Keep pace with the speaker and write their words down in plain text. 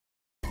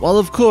While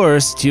of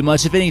course, too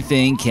much of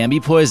anything can be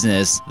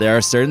poisonous, there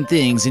are certain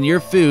things in your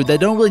food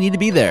that don't really need to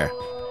be there.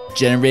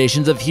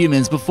 Generations of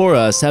humans before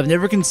us have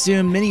never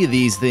consumed many of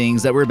these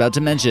things that we're about to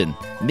mention.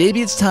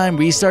 Maybe it's time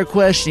we start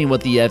questioning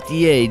what the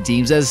FDA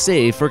deems as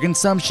safe for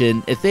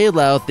consumption if they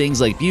allow things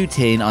like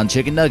butane on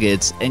chicken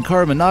nuggets and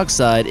carbon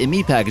monoxide in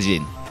meat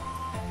packaging.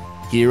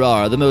 Here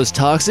are the most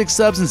toxic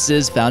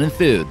substances found in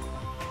food.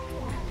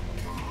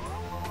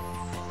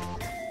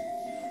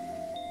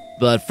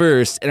 But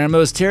first, in our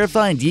most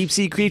terrifying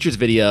deep-sea creatures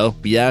video,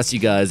 we asked you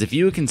guys if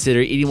you would consider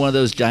eating one of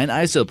those giant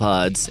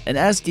isopods, and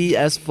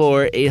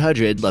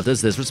SDS4800 left us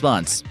this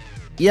response.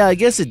 Yeah, I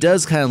guess it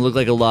does kind of look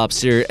like a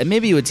lobster, and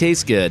maybe it would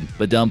taste good,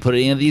 but don't put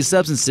any of these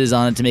substances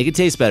on it to make it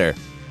taste better.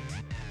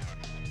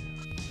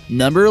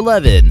 Number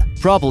 11.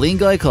 Propylene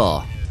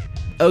glycol.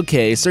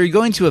 Okay, so you're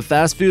going to a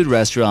fast food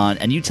restaurant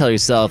and you tell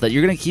yourself that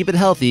you're going to keep it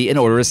healthy and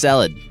order a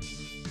salad.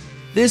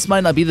 This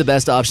might not be the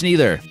best option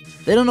either.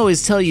 They don't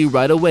always tell you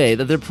right away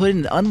that they're putting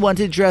an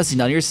unwanted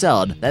dressing on your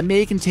salad that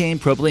may contain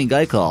propylene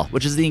glycol,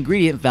 which is the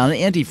ingredient found in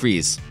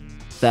antifreeze.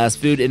 Fast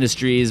food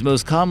industries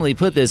most commonly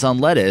put this on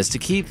lettuce to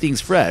keep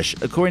things fresh,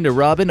 according to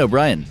Robin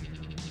O'Brien.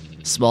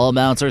 Small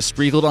amounts are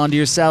sprinkled onto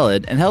your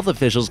salad, and health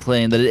officials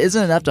claim that it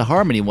isn't enough to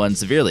harm anyone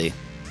severely.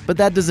 But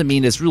that doesn't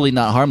mean it's really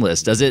not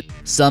harmless, does it?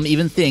 Some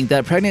even think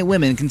that pregnant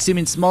women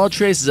consuming small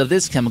traces of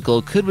this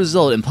chemical could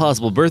result in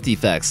possible birth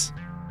defects.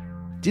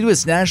 Due to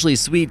its naturally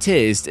sweet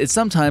taste, it's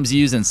sometimes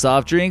used in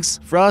soft drinks,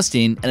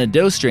 frosting, and a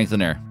dough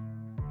strengthener.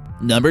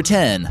 Number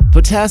 10.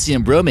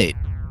 Potassium bromate.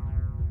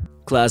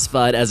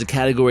 Classified as a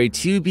Category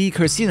 2B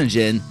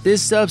carcinogen,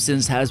 this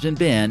substance has been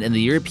banned in the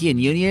European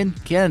Union,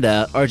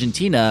 Canada,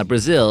 Argentina,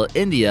 Brazil,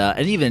 India,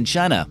 and even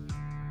China.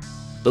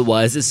 But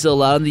why is it still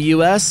allowed in the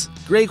US?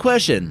 Great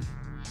question.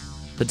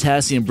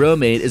 Potassium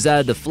bromate is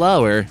added to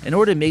flour in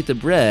order to make the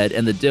bread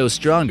and the dough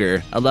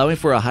stronger, allowing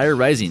for a higher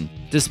rising.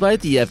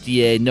 Despite the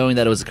FDA knowing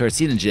that it was a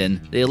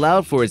carcinogen, they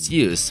allowed for its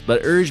use,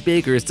 but urged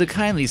bakers to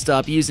kindly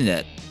stop using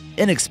it.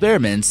 In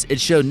experiments, it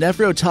showed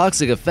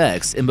nephrotoxic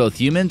effects in both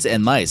humans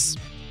and mice.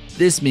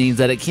 This means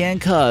that it can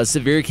cause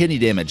severe kidney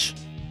damage.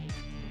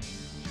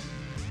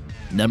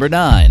 Number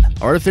 9.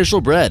 Artificial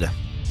bread.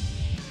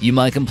 You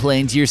might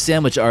complain to your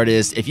sandwich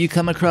artist if you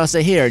come across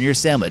a hair in your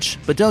sandwich,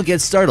 but don't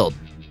get startled.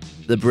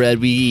 The bread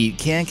we eat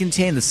can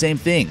contain the same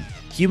thing.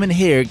 Human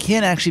hair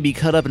can actually be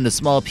cut up into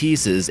small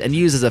pieces and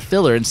used as a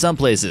filler in some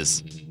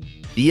places.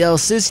 The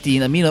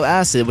L-cysteine amino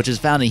acid, which is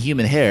found in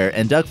human hair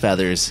and duck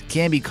feathers,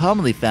 can be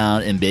commonly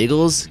found in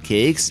bagels,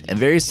 cakes, and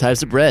various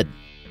types of bread.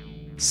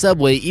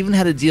 Subway even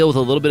had to deal with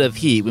a little bit of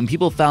heat when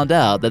people found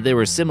out that there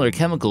were similar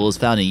chemicals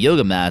found in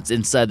yoga mats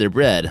inside their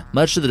bread,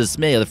 much to the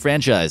dismay of the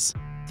franchise.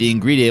 The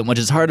ingredient, which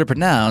is hard to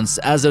pronounce,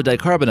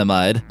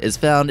 azodicarbonamide, is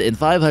found in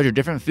 500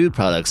 different food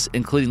products,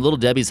 including Little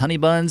Debbie's honey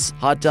buns,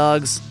 hot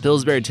dogs,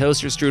 Pillsbury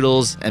toaster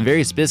strudels, and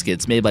various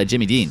biscuits made by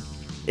Jimmy Dean.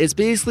 It's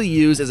basically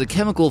used as a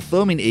chemical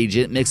foaming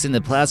agent mixed into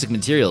plastic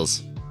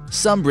materials.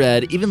 Some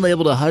bread, even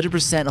labeled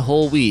 100%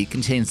 whole wheat,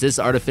 contains this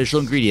artificial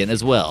ingredient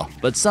as well,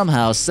 but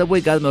somehow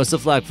Subway got most of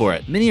the flack for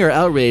it. Many are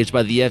outraged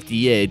by the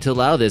FDA to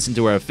allow this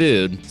into our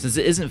food, since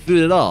it isn't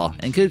food at all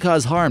and could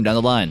cause harm down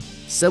the line.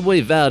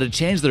 Subway vowed to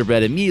change their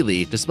bread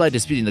immediately, despite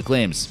disputing the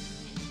claims.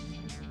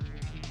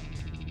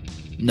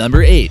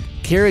 Number 8.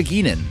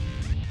 Carrageenan.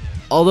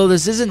 Although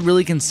this isn't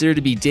really considered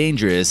to be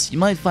dangerous, you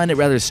might find it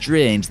rather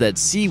strange that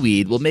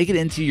seaweed will make it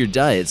into your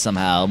diet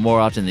somehow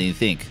more often than you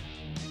think.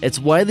 It's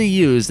widely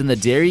used in the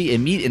dairy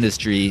and meat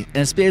industry, and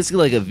it's basically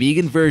like a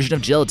vegan version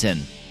of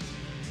gelatin.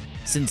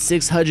 Since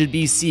 600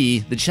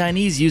 BC, the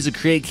Chinese used to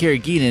create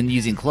carrageenan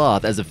using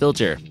cloth as a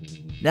filter.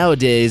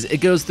 Nowadays, it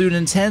goes through an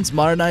intense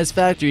modernized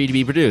factory to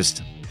be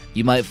produced.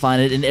 You might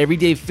find it in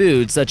everyday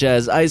foods such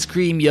as ice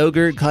cream,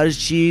 yogurt, cottage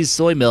cheese,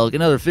 soy milk,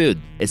 and other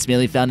food. It's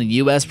mainly found in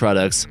US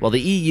products, while the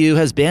EU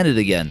has banned it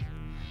again.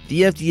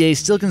 The FDA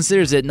still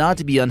considers it not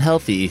to be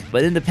unhealthy,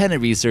 but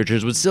independent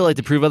researchers would still like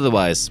to prove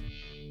otherwise.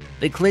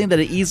 They claim that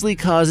it easily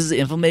causes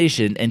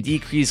inflammation and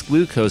decreased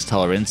glucose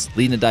tolerance,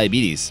 leading to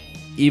diabetes.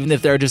 Even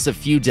if there are just a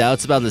few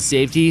doubts about the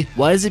safety,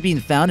 why is it being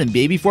found in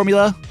baby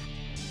formula?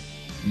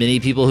 Many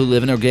people who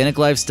live an organic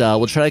lifestyle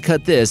will try to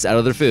cut this out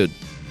of their food.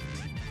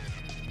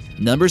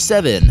 Number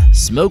 7.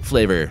 Smoke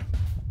flavor.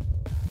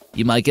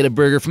 You might get a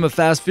burger from a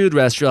fast food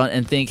restaurant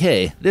and think,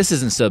 hey, this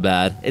isn't so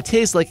bad. It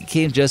tastes like it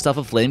came just off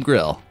a flame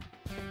grill.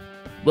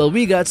 Well,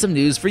 we got some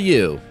news for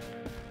you.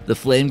 The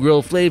flame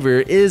grill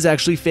flavor is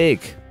actually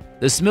fake.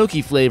 The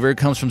smoky flavor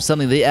comes from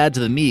something they add to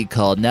the meat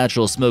called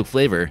natural smoke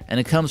flavor, and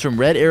it comes from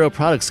Red Arrow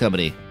Products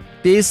Company.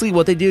 Basically,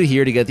 what they do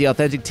here to get the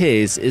authentic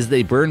taste is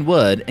they burn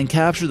wood and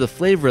capture the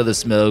flavor of the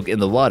smoke in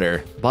the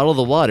water, bottle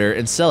the water,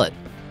 and sell it.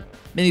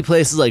 Many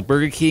places like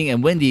Burger King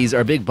and Wendy's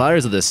are big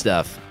buyers of this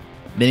stuff.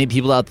 Many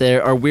people out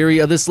there are weary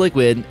of this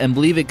liquid and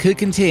believe it could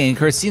contain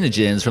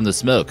carcinogens from the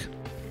smoke.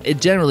 It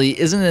generally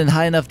isn't in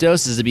high enough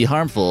doses to be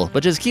harmful,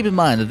 but just keep in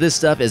mind that this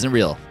stuff isn't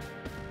real.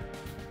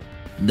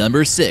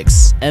 Number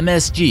 6.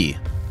 MSG.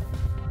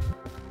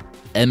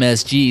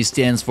 MSG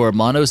stands for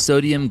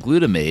monosodium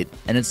glutamate,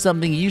 and it's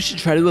something you should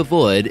try to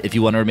avoid if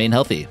you want to remain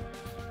healthy.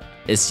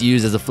 It's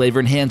used as a flavor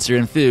enhancer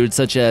in foods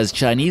such as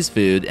Chinese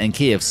food and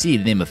KFC,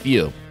 to name a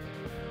few.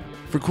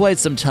 For quite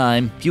some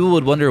time, people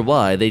would wonder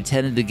why they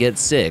tended to get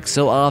sick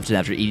so often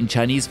after eating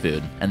Chinese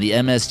food, and the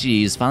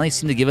MSGs finally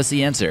seemed to give us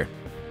the answer.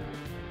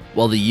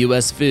 While the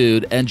US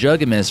Food and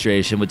Drug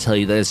Administration would tell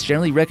you that it's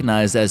generally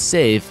recognized as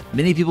safe,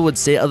 many people would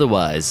say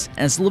otherwise,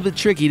 and it's a little bit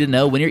tricky to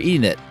know when you're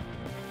eating it.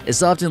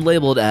 It's often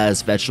labeled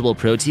as vegetable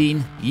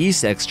protein,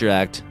 yeast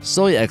extract,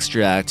 soy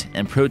extract,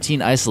 and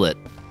protein isolate.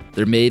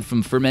 They're made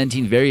from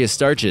fermenting various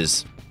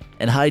starches.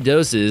 In high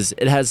doses,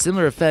 it has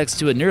similar effects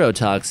to a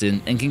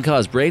neurotoxin and can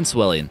cause brain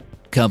swelling.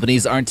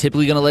 Companies aren't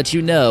typically going to let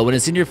you know when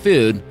it's in your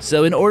food,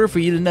 so in order for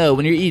you to know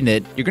when you're eating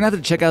it, you're going to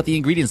have to check out the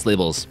ingredients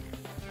labels.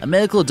 A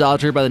medical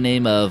doctor by the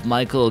name of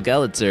Michael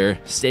Galitzer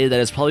stated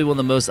that it's probably one of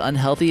the most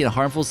unhealthy and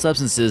harmful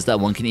substances that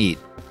one can eat.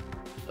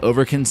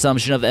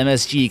 Overconsumption of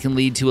MSG can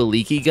lead to a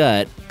leaky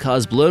gut,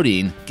 cause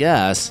bloating,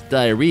 gas,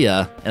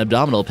 diarrhea, and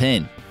abdominal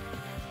pain.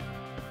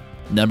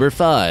 Number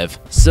 5.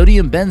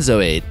 Sodium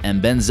benzoate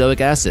and benzoic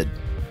acid.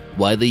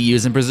 Widely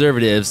used in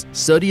preservatives,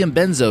 sodium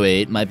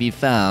benzoate might be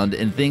found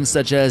in things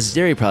such as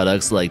dairy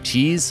products like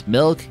cheese,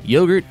 milk,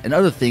 yogurt, and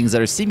other things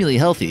that are seemingly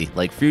healthy,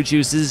 like fruit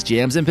juices,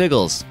 jams, and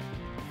pickles.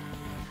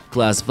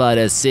 Classified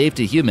as safe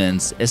to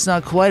humans, it's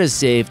not quite as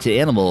safe to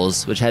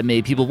animals, which had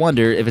made people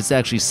wonder if it's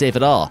actually safe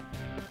at all.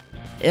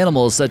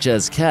 Animals such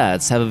as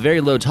cats have a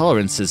very low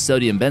tolerance to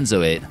sodium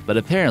benzoate, but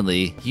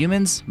apparently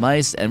humans,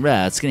 mice, and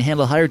rats can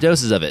handle higher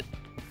doses of it.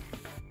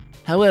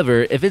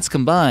 However, if it's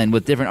combined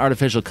with different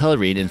artificial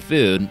coloring in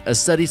food, a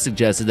study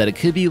suggested that it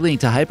could be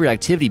linked to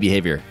hyperactivity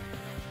behavior.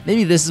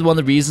 Maybe this is one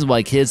of the reasons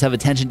why kids have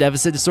attention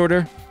deficit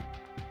disorder?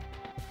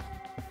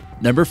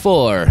 Number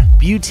 4.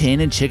 Butane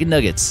in chicken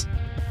nuggets.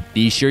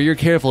 Be sure you're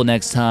careful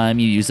next time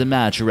you use a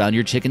match around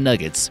your chicken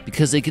nuggets,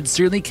 because they can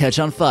certainly catch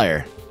on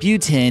fire.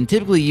 Butane,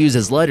 typically used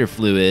as lighter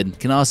fluid,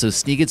 can also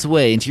sneak its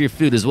way into your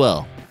food as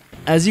well.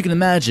 As you can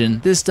imagine,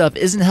 this stuff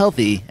isn't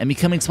healthy, and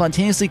becoming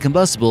spontaneously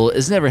combustible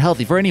is never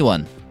healthy for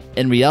anyone.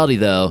 In reality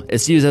though,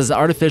 it's used as an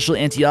artificial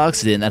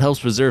antioxidant that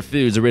helps preserve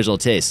food's original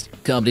taste.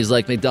 Companies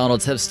like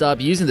McDonald's have stopped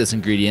using this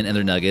ingredient in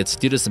their nuggets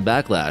due to some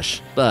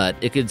backlash, but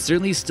it could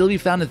certainly still be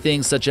found in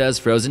things such as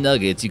frozen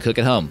nuggets you cook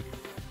at home.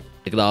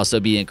 It could also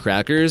be in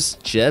crackers,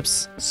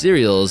 chips,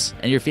 cereals,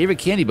 and your favorite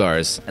candy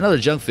bars, and other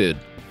junk food.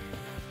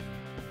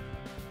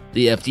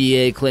 The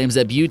FDA claims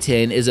that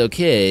butane is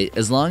okay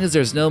as long as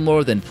there's no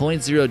more than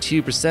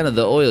 0.02% of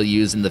the oil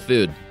used in the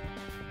food.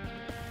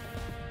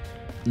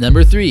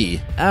 Number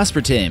 3.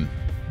 Aspartame.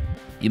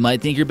 You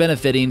might think you're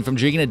benefiting from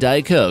drinking a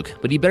Diet Coke,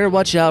 but you better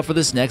watch out for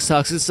this next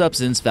toxic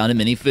substance found in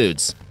many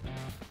foods.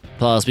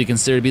 Possibly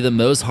considered to be the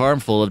most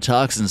harmful of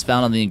toxins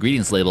found on the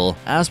ingredients label,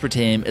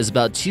 aspartame is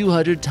about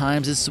 200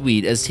 times as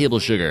sweet as table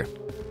sugar.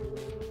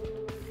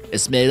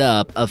 It's made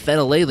up of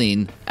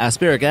phenylalanine,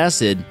 aspartic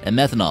acid, and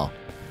methanol.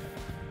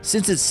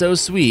 Since it's so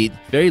sweet,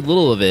 very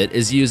little of it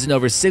is used in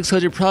over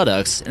 600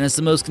 products, and it's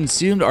the most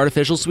consumed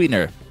artificial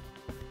sweetener.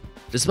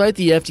 Despite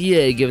the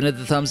FDA giving it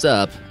the thumbs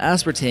up,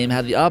 aspartame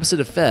had the opposite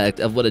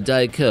effect of what a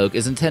Diet Coke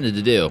is intended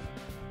to do.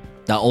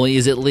 Not only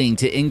is it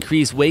linked to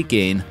increased weight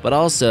gain, but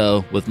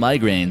also with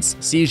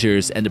migraines,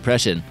 seizures, and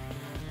depression.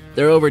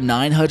 There are over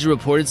 900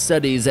 reported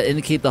studies that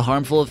indicate the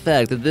harmful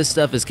effect that this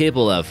stuff is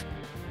capable of.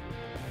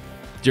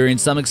 During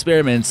some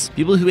experiments,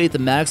 people who ate the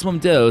maximum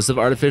dose of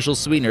artificial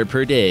sweetener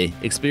per day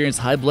experienced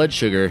high blood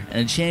sugar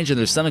and a change in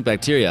their stomach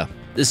bacteria.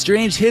 The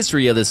strange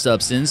history of this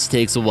substance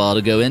takes a while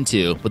to go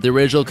into, but the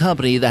original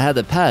company that had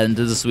the patent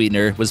to the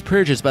sweetener was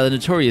purchased by the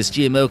notorious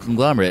GMO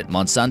conglomerate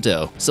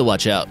Monsanto, so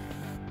watch out.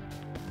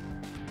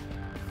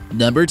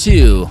 Number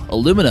 2.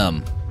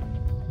 Aluminum.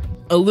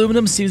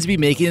 Aluminum seems to be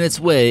making its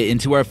way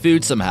into our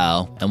food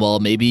somehow, and while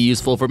it may be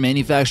useful for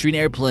manufacturing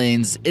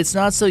airplanes, it's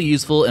not so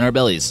useful in our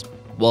bellies.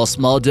 While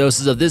small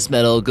doses of this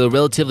metal go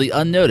relatively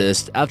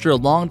unnoticed, after a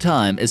long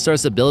time it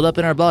starts to build up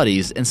in our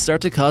bodies and start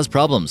to cause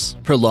problems.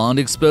 Prolonged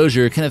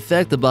exposure can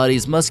affect the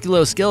body's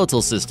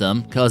musculoskeletal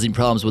system, causing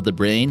problems with the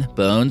brain,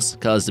 bones,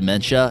 cause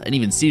dementia, and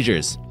even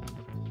seizures.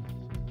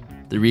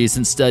 The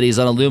recent studies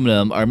on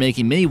aluminum are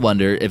making many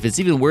wonder if it's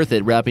even worth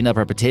it wrapping up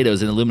our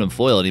potatoes in aluminum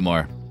foil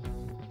anymore.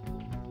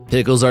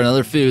 Pickles are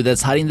another food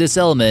that's hiding this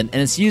element,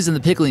 and it's used in the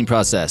pickling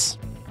process.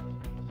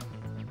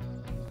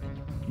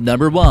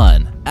 Number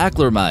 1.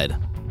 Acrylamide.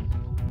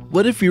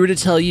 What if we were to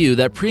tell you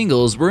that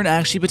Pringles weren't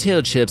actually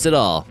potato chips at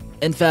all?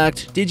 In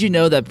fact, did you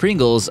know that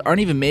Pringles aren't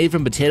even made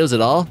from potatoes at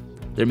all?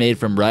 They're made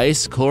from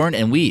rice, corn,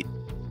 and wheat.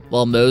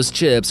 While most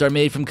chips are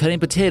made from cutting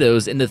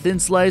potatoes into thin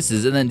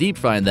slices and then deep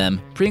frying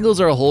them, Pringles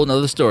are a whole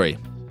nother story.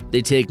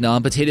 They take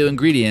non-potato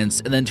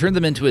ingredients and then turn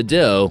them into a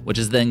dough, which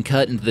is then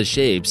cut into the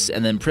shapes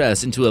and then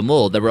pressed into a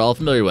mold that we're all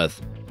familiar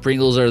with.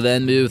 Pringles are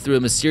then moved through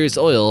a mysterious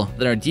oil,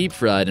 then are deep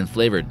fried and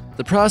flavored.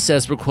 The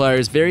process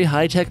requires very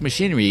high-tech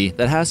machinery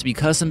that has to be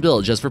custom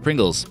built just for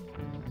Pringles.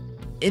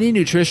 Any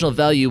nutritional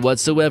value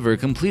whatsoever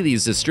completely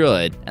is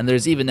destroyed, and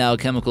there's even now a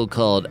chemical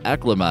called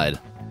acrylamide.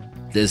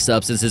 This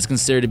substance is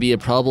considered to be a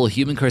probable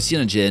human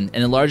carcinogen, and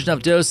in large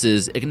enough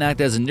doses, it can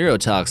act as a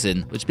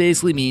neurotoxin, which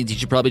basically means you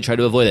should probably try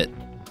to avoid it.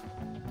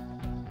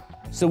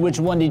 So which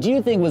one did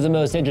you think was the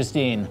most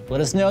interesting?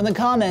 Let us know in the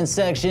comments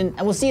section,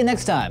 and we'll see you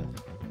next time.